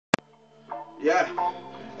Yeah,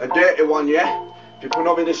 a dirty one, yeah. People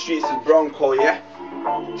know in the streets is Bronco, yeah.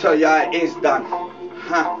 Tell ya it is done.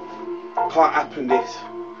 Huh? Can't happen this.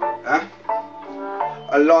 Huh?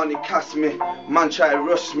 Alani casmi, man try to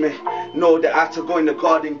rush me. Know that I had to go in the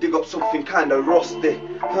garden, dig up something kinda rusty.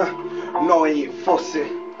 Huh? No, I ain't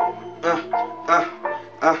fussy.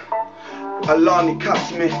 Alani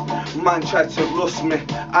casmi, man tried to rust me.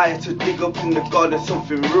 I had to dig up in the garden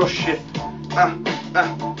something rushy.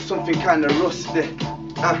 Something kinda rusty.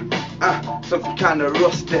 Something kinda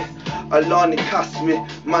rusty. Alani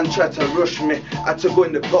casmi, man tried to rush me. I had to go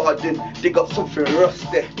in the garden, dig up something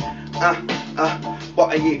rusty. But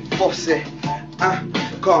I ain't fussy.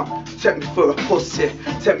 Can't take me for a pussy.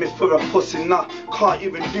 Take me for a pussy, nah, can't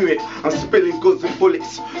even do it. I'm spilling guns and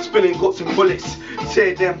bullets, spilling guts and bullets.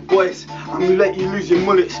 Tear them boys, I'm gonna let you lose your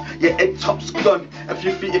mullets. Your head top's gone. If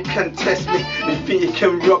you think you can test me, you think you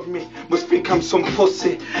can rob me, must think I'm some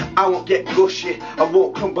pussy. I won't get gushy, I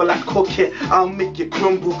won't crumble like cookie. I'll make you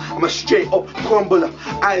crumble, I'm a straight up crumbler.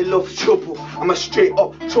 I love trouble, I'm a straight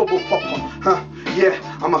up trouble popper. Yeah,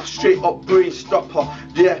 I'm a straight up brain stopper.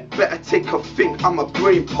 Yeah, better take a think, I'm a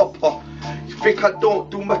brain popper. You think I don't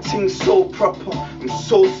do my thing so proper? I'm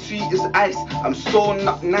so sweet as ice, I'm so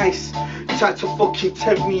not nice. Time to fucking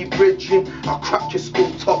tempt me, bridging. I'll crack your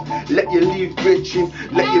skull top, let you leave bridging,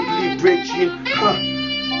 let you bleed bridging.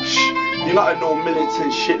 You're not a no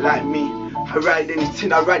militant shit like me. I ride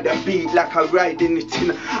anything, I ride the beat like I ride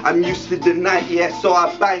anything. I'm used to the night, yeah, so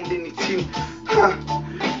I bind anything.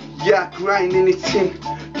 Yeah, I grind anything.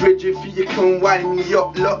 Bridging for you can wind me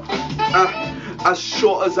up, look. As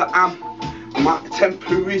short as I am, my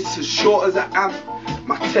temper is as short as I am.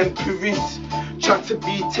 My temper is try to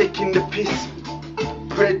be taking the piss.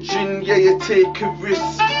 Bridging, yeah, you take a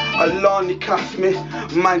risk. Alani casmi,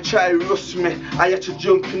 man try to rust me. I had to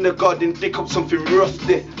jump in the garden, dig up something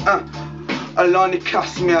rusty. Alani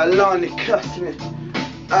casmi, Alani casmi.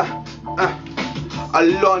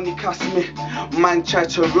 Alani casmi, man tried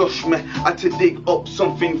to rush me. I had to dig up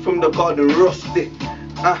something from the garden rusty.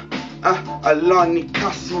 Alani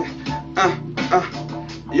casmi.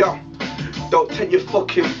 Yo, don't take your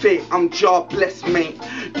fucking fate, I'm jaw blessed, mate.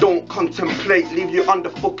 Don't contemplate, leave you on the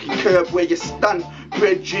fucking curb where you stand.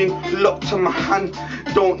 Bridging, lock to my hand.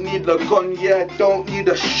 Don't need a gun, yeah, don't need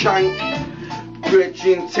a shank.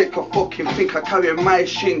 Bridging, take a fucking think I carry my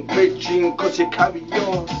shin. Bridging, cause you carry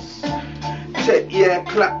yours. Take, yeah,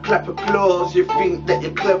 clap, clap, applause. You think that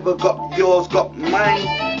you're clever, got yours, got mine.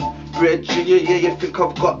 Bridging, yeah, you think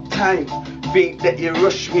I've got time. Think that you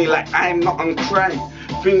rush me like I'm not on crime.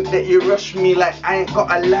 Think that you rush me like I ain't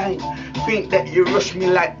got a line. Think that you rush me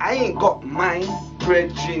like I ain't got mine.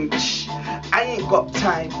 Bridging, I ain't got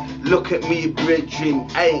time. Look at me,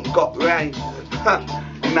 bridging, I ain't got rhyme.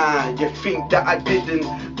 Nah, you think that I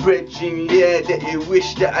didn't. Bridging, yeah, that you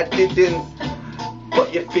wish that I didn't.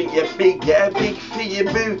 But you think you're big, yeah, big for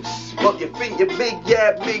your boots. But you think you're big,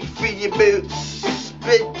 yeah, big for your boots.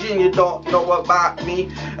 Bridging, you don't know about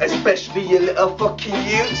me, especially your little fucking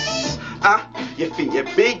youths. You think you're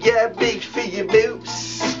big, yeah, big for your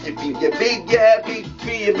boots. You think you're big, yeah, big for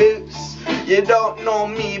your boots. You don't know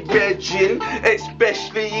me, bridging,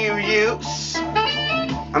 especially you youths.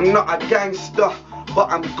 I'm not a gangster, but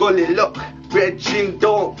I'm gully, look. Bridging,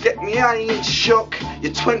 don't get me, I ain't shook.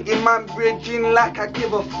 You're 20 man bridging like I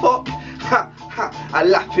give a fuck. I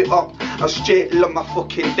laugh it up. I straight love my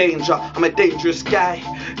fucking danger. I'm a dangerous guy.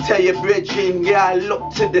 Tell you bridging, yeah, I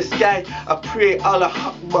look to the sky. I pray all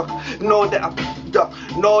Akbar. Know that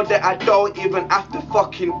I don't even have to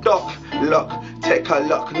fucking duck. Look, take a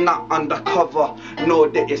look, not undercover. Know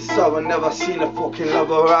that it's so. I never seen a fucking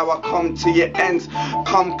lover. How I come to your ends,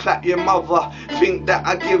 come clap your mother. Think that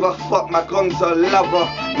I give a fuck, my gun's a lover.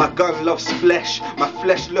 My gun loves flesh, my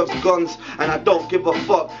flesh loves guns. And I don't give a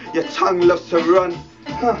fuck, your tongue loves to run.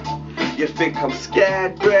 You think I'm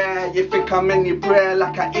scared, bruh? You think I'm any bruh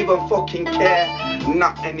like I even fucking care?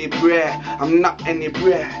 Not any bruh, I'm not any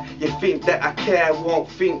bruh. You think that I care, won't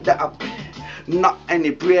think that I not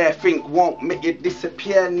any bruh, think won't make you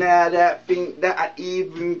disappear. Now that think that I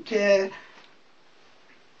even care.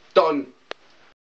 Done.